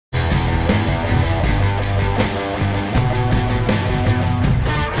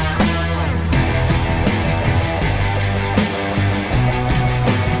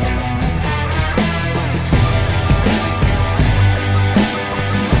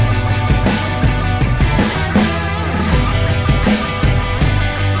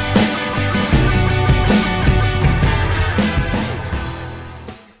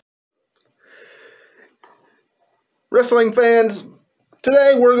Wrestling fans,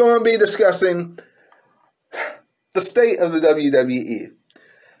 today we're going to be discussing the state of the WWE.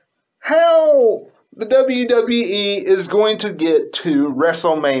 How the WWE is going to get to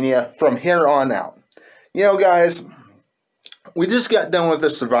WrestleMania from here on out. You know, guys, we just got done with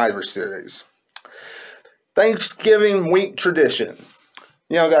the Survivor Series. Thanksgiving week tradition.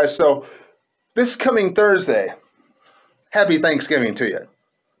 You know, guys, so this coming Thursday, happy Thanksgiving to you.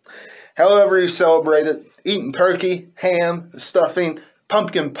 However you celebrate it, eating turkey, ham, stuffing,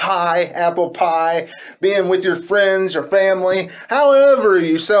 pumpkin pie, apple pie, being with your friends, your family, however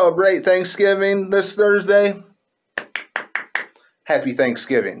you celebrate Thanksgiving this Thursday, happy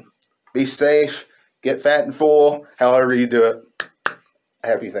Thanksgiving. Be safe, get fat and full, however you do it,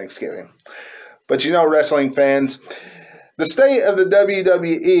 happy Thanksgiving. But you know, wrestling fans, the state of the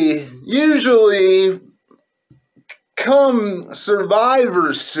WWE usually come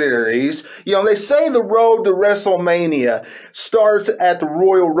Survivor Series, you know, they say the road to WrestleMania starts at the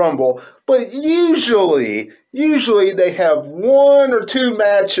Royal Rumble, but usually they have one or two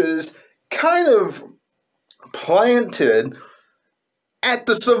matches kind of planted at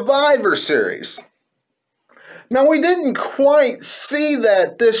the Survivor Series. Now, we didn't quite see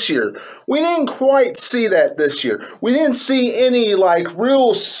that this year. We didn't see any, like,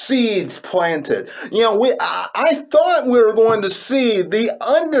 real seeds planted. You know, I thought we were going to see the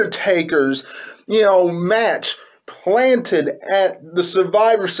Undertaker's, you know, match planted at the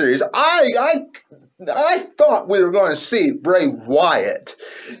Survivor Series. I thought we were going to see Bray Wyatt,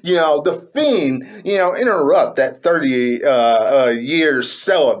 you know, the Fiend, you know, interrupt that 30-year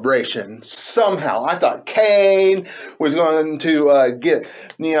celebration somehow. I thought Kane was going to get,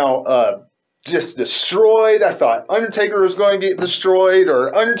 you know, just destroyed. I thought Undertaker was going to get destroyed,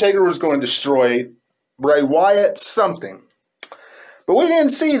 or Undertaker was going to destroy Bray Wyatt, something. But we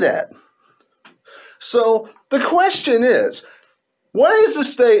didn't see that. So the question is, what is the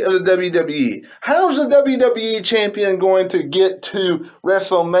state of the WWE? How is the WWE champion going to get to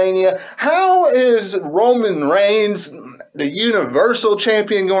WrestleMania? How is Roman Reigns, the Universal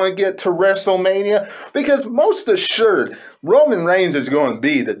champion, going to get to WrestleMania? Because most assured, Roman Reigns is going to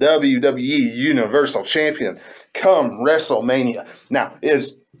be the WWE Universal champion come WrestleMania. Now,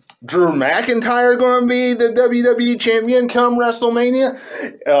 is Drew McIntyre going to be the WWE champion come WrestleMania?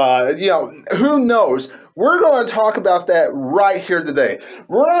 You know, who knows? We're going to talk about that right here today.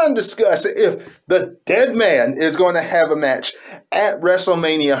 We're going to discuss if the Dead Man is going to have a match at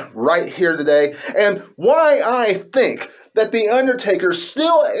WrestleMania right here today, and why I think that The Undertaker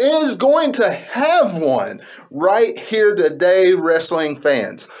still is going to have one right here today, wrestling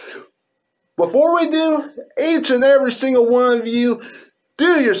fans. Before we do, each and every single one of you,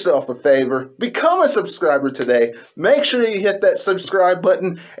 do yourself a favor, become a subscriber today. Make sure you hit that subscribe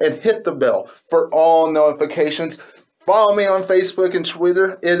button and hit the bell for all notifications. Follow me on Facebook and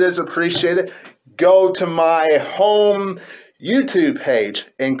Twitter. It is appreciated. Go to my home YouTube page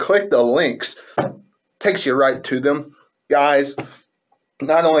and click the links. Takes you right to them. Guys,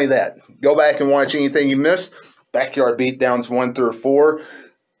 not only that, go back and watch anything you missed. Backyard Beatdowns 1 through 4.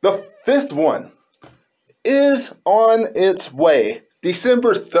 The 5th one is on its way.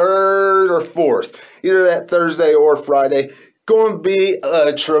 December 3rd or 4th, either that Thursday or Friday, going to be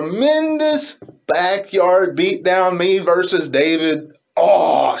a tremendous Backyard Beatdown, me versus David.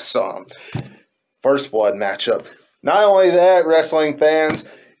 Awesome. First blood matchup. Not only that, wrestling fans,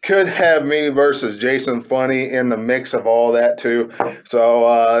 could have me versus Jason Funny in the mix of all that too.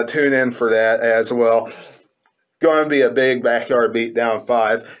 So tune in for that as well. Going to be a big Backyard Beatdown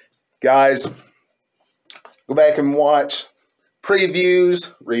 5. Guys, go back and watch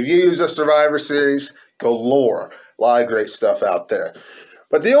previews, reviews of Survivor Series, galore. A lot of great stuff out there.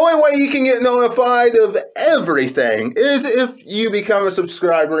 But the only way you can get notified of everything is if you become a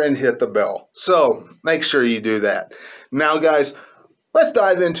subscriber and hit the bell. So make sure you do that. Now, guys, let's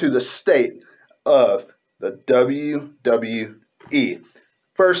dive into the state of the WWE.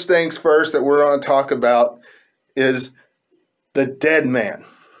 First things first that we're going to talk about is the Dead Man,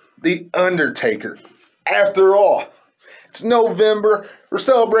 the Undertaker. After all, it's November. We're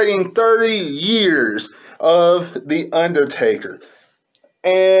celebrating 30 years of The Undertaker.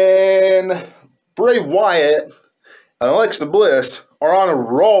 And Bray Wyatt and Alexa Bliss are on a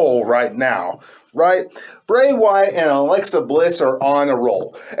roll right now, right? Bray Wyatt and Alexa Bliss are on a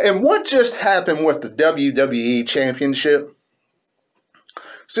roll. And what just happened with the WWE Championship?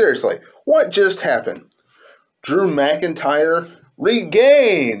 Seriously, what just happened? Drew McIntyre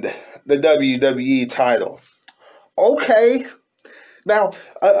regained the WWE title. Okay. Now,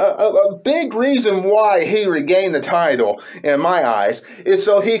 a big reason why he regained the title, in my eyes, is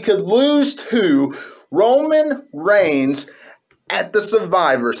so he could lose to Roman Reigns at the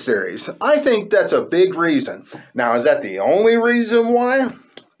Survivor Series. I think that's a big reason. Now, is that the only reason why?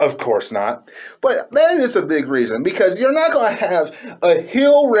 Of course not. But that is a big reason, because you're not going to have a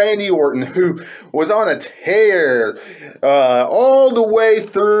heel Randy Orton who was on a tear all the way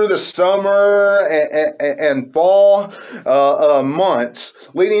through the summer and fall months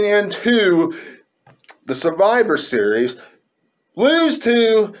leading into the Survivor Series, lose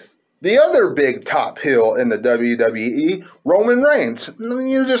to the other big top heel in the WWE, Roman Reigns.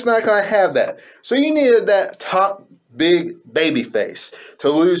 You're just not going to have that. So you needed that top big babyface to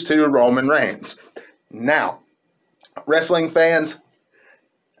lose to Roman Reigns. Now, wrestling fans,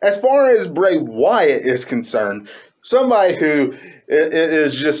 as far as Bray Wyatt is concerned, somebody who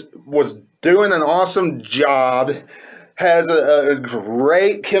was doing an awesome job, has a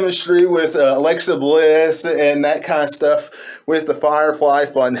great chemistry with Alexa Bliss and that kind of stuff with the Firefly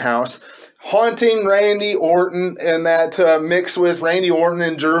Funhouse, haunting Randy Orton and that mix with Randy Orton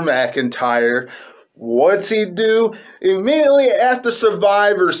and Drew McIntyre. What's he do? Immediately at the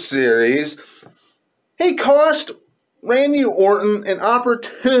Survivor Series, he cost Randy Orton an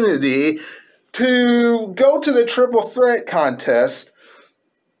opportunity to go to the Triple Threat contest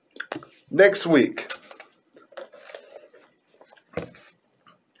next week.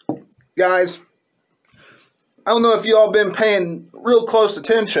 Guys, I don't know if y'all been paying real close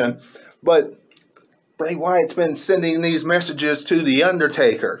attention, but Bray Wyatt's been sending these messages to The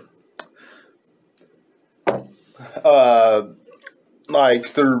Undertaker. Like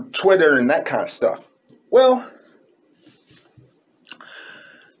through Twitter and that kind of stuff. Well,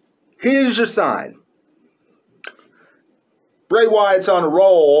 here's your sign. Bray Wyatt's on a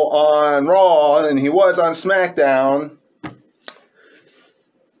roll on Raw, and he was on SmackDown.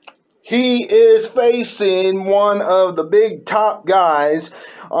 He is facing one of the big top guys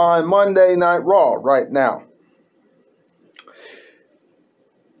on Monday Night Raw right now.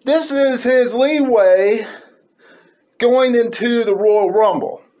 This is his leeway going into the Royal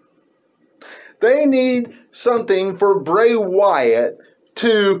Rumble. They need something for Bray Wyatt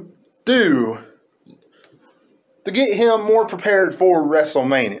to do to get him more prepared for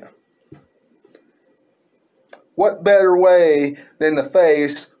WrestleMania. What better way than to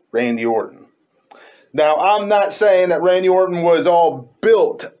face Randy Orton? Now, I'm not saying that Randy Orton was all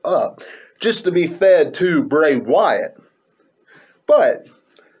built up just to be fed to Bray Wyatt. But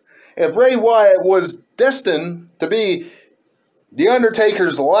if Bray Wyatt was destined to be The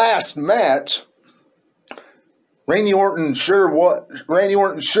Undertaker's last match, Randy Orton sure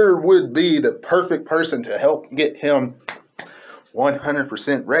would be the perfect person to help get him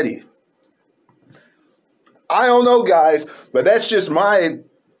 100% ready. I don't know, guys, but that's just my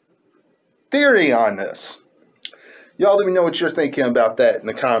theory on this. Y'all let me know what you're thinking about that in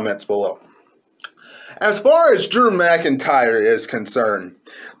the comments below. As far as Drew McIntyre is concerned,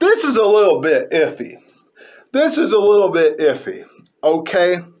 this is a little bit iffy.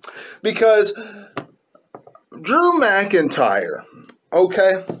 Okay? Because Drew McIntyre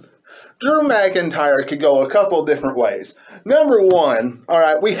could go a couple different ways. Number one,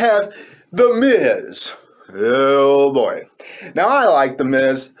 alright, we have The Miz. Oh boy. Now, I like The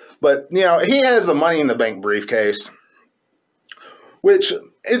Miz, but, you know, he has a Money in the Bank briefcase, which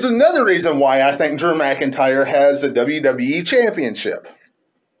is another reason why I think Drew McIntyre has the WWE Championship.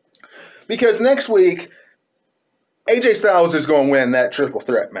 Because next week, AJ Styles is going to win that triple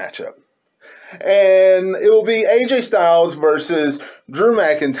threat matchup. And it will be AJ Styles versus Drew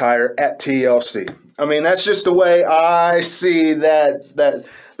McIntyre at TLC. I mean, that's just the way I see that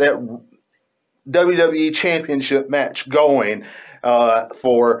WWE Championship match going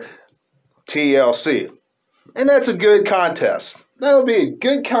for TLC. And that's a good contest. That'll be a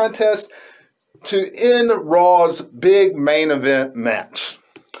good contest to end Raw's big main event match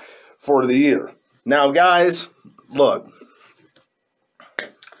for the year. Now, guys, look.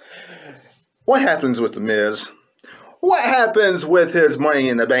 What happens with The Miz? What happens with his Money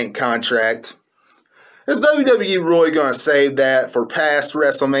in the Bank contract? Is WWE really going to save that for past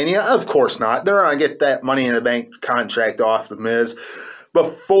WrestleMania? Of course not. They're going to get that Money in the Bank contract off The Miz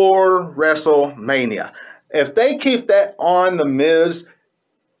before WrestleMania. If they keep that on The Miz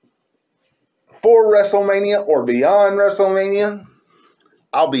for WrestleMania or beyond WrestleMania,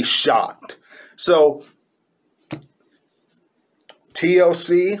 I'll be shocked. So,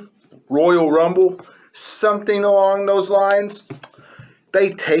 TLC, Royal Rumble, something along those lines. They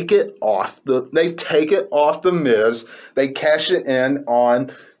take it off the Miz. They cash it in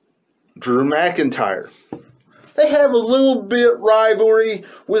on Drew McIntyre. They have a little bit rivalry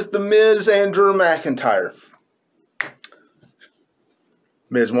with The Miz and Drew McIntyre.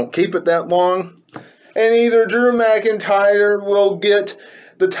 Miz won't keep it that long. and either Drew McIntyre will get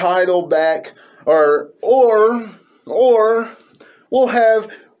the title back, or we'll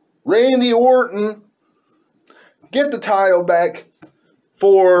have Randy Orton get the title back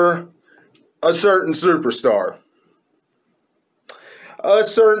for a certain superstar. A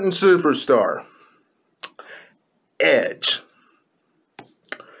certain superstar. Edge.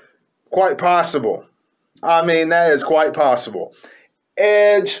 Quite possible. I mean, that is quite possible.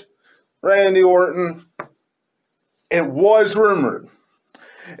 Edge, Randy Orton. It was rumored.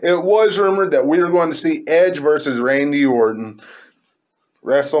 It was rumored that we were going to see Edge versus Randy Orton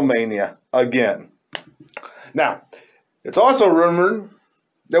WrestleMania again. Now, it's also rumored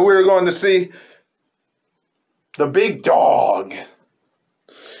that we were going to see the big dog,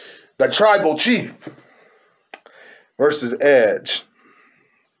 the tribal chief, versus Edge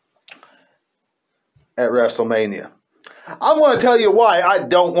at WrestleMania. I want to tell you why I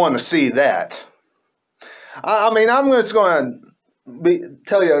don't want to see that. I mean, I'm just going to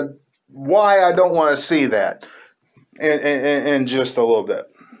tell you why I don't want to see that in just a little bit.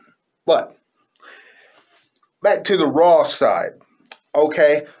 But back to the Raw side.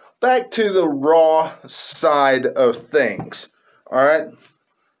 Okay, back to the Raw side of things. All right,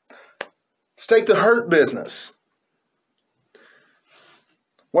 let's take the Hurt Business.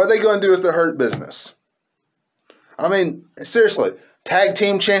 What are they going to do with the Hurt Business? I mean, seriously, tag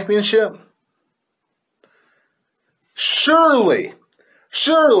team championship? Surely.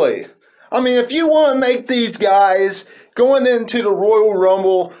 I mean, if you want to make these guys going into the Royal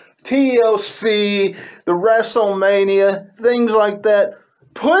Rumble, TLC, the WrestleMania, things like that,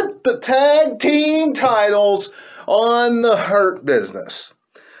 put the tag team titles on the Hurt Business.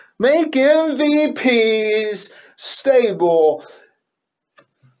 Make MVP's stable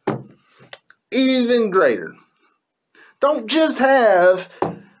even greater. Don't just have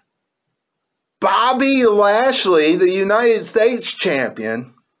Bobby Lashley, the United States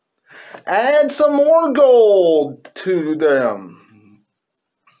champion. Add some more gold to them.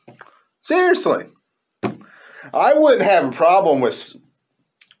 Seriously. I wouldn't have a problem with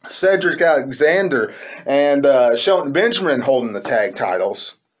Cedric Alexander and Shelton Benjamin holding the tag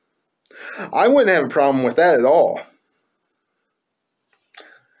titles. I wouldn't have a problem with that at all.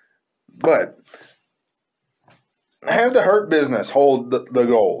 But have the Hurt Business hold the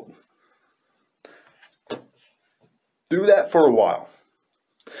gold. Do that for a while.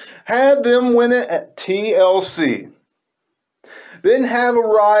 Have them win it at TLC. Then have a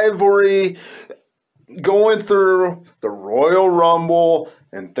rivalry going through the Royal Rumble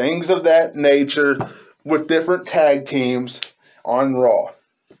and things of that nature with different tag teams on Raw.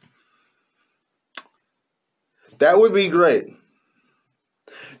 That would be great.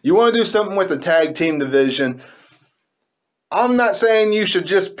 You want to do something with the tag team division? I'm not saying you should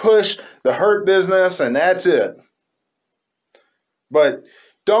just push the Hurt Business and that's it. But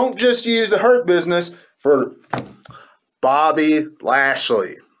don't just use the Hurt Business for Bobby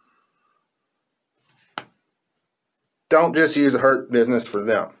Lashley. Don't just use the Hurt Business for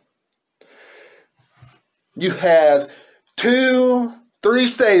them. You have 2-3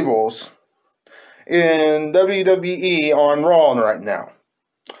 stables in WWE on Raw right now.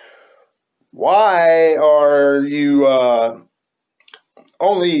 Why are you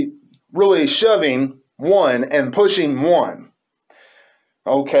only really shoving one and pushing one?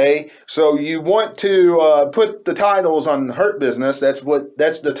 Okay, so you want to put the titles on the Hurt Business. That's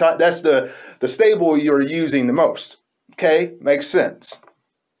the stable you're using the most. Okay, makes sense.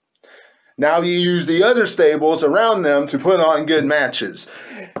 Now you use the other stables around them to put on good matches.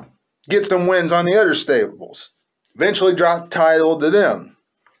 Get some wins on the other stables. Eventually drop the title to them.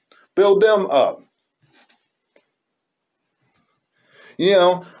 Build them up. You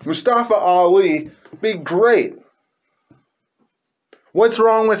know, Mustafa Ali, be great. What's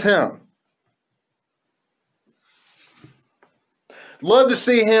wrong with him? Love to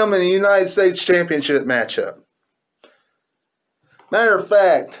see him in the United States Championship matchup. Matter of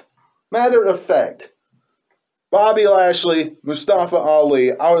fact, Bobby Lashley, Mustafa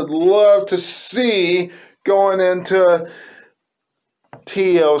Ali, I would love to see going into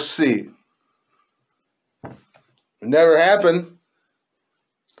TLC. Never happened,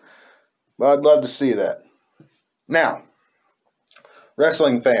 but I'd love to see that. Now,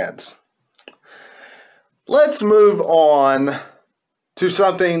 wrestling fans, let's move on to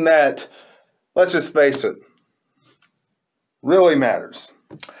something that, let's just face it, really matters.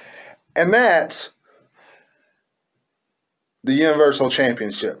 And that's the Universal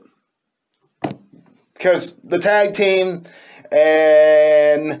Championship. Because the tag team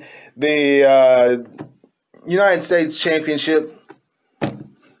and the United States Championship,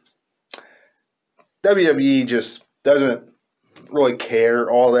 WWE just doesn't really care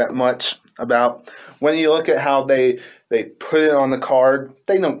all that much about. When you look at how they put it on the card,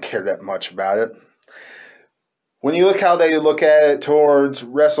 they don't care that much about it. When you look how they look at it towards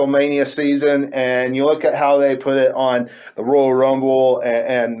WrestleMania season, and you look at how they put it on the Royal Rumble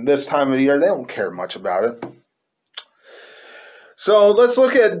and this time of the year, they don't care much about it. So let's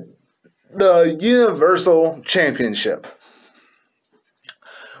look at the Universal Championship.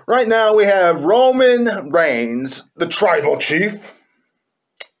 Right now we have Roman Reigns, the Tribal Chief.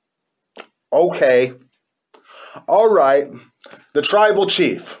 Okay. Alright. The Tribal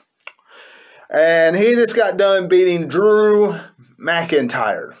Chief. And he just got done beating Drew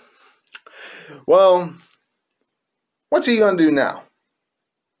McIntyre. Well, what's he going to do now?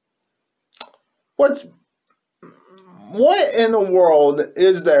 What in the world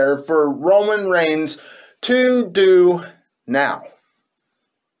is there for Roman Reigns to do now?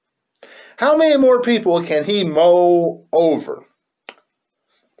 How many more people can he mow over?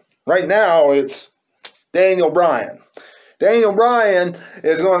 Right now, it's Daniel Bryan. Daniel Bryan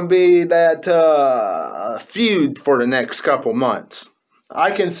is going to be that feud for the next couple months.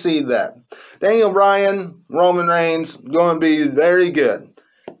 I can see that. Daniel Bryan, Roman Reigns, going to be very good.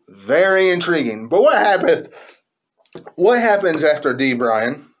 Very intriguing. But what happens? What happens after D.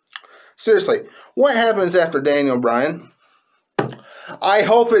 Bryan? Seriously, what happens after Daniel Bryan? I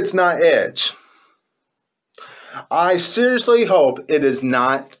hope it's not Edge. I seriously hope it is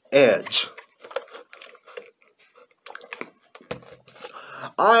not Edge.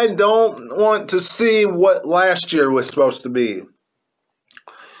 I don't want to see what last year was supposed to be.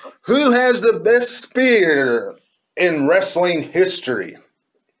 Who has the best spear in wrestling history?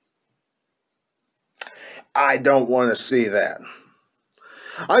 I don't want to see that.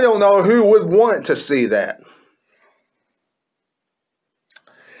 I don't know who would want to see that.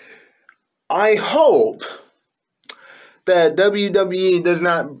 I hope that WWE does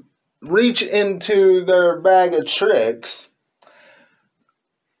not reach into their bag of tricks.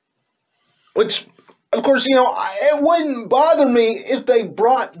 Which, of course, you know, it wouldn't bother me if they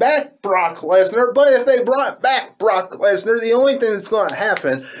brought back Brock Lesnar. But if they brought back Brock Lesnar, the only thing that's going to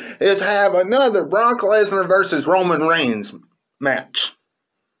happen is have another Brock Lesnar versus Roman Reigns match.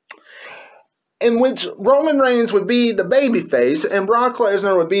 In which Roman Reigns would be the babyface and Brock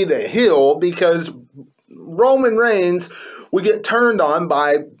Lesnar would be the heel, because Roman Reigns would get turned on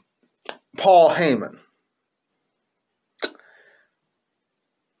by Paul Heyman.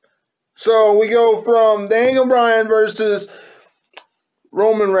 So we go from Daniel Bryan versus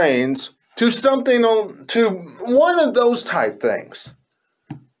Roman Reigns to something to one of those type things.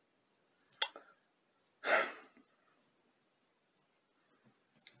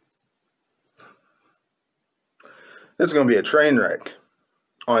 This is going to be a train wreck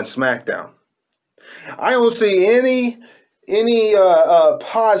on SmackDown. I don't see any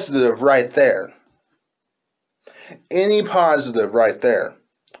positive right there. Any positive right there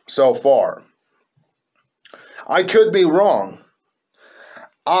so far. I could be wrong.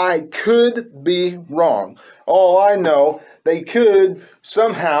 I could be wrong. All I know, they could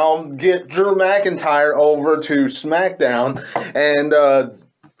somehow get Drew McIntyre over to SmackDown, and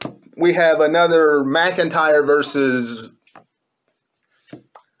we have another McIntyre versus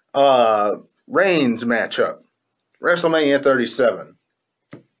Reigns matchup. WrestleMania 37.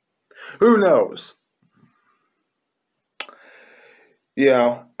 Who knows?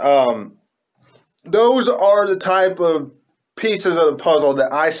 Yeah, those are the type of pieces of the puzzle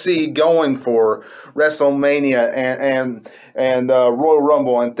that I see going for WrestleMania and Royal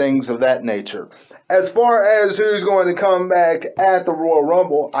Rumble and things of that nature. As far as who's going to come back at the Royal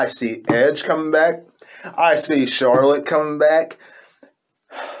Rumble, I see Edge coming back. I see Charlotte coming back.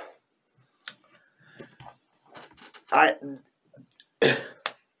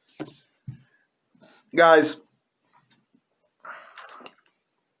 Guys,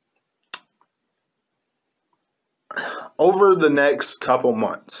 over the next couple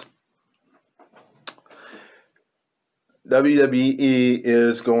months, WWE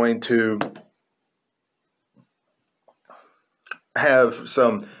is going to have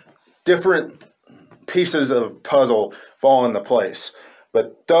some different pieces of puzzle fall into place.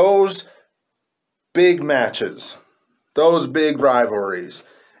 But those big matches, those big rivalries,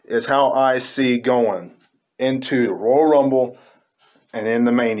 is how I see going into the Royal Rumble and in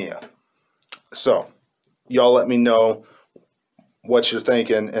the Mania. So, y'all let me know what you're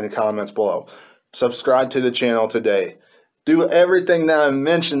thinking in the comments below. Subscribe to the channel today. Do everything that I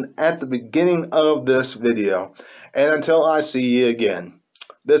mentioned at the beginning of this video. And until I see you again,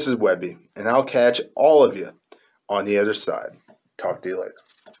 this is Webby, and I'll catch all of you on the other side. Talk to you later.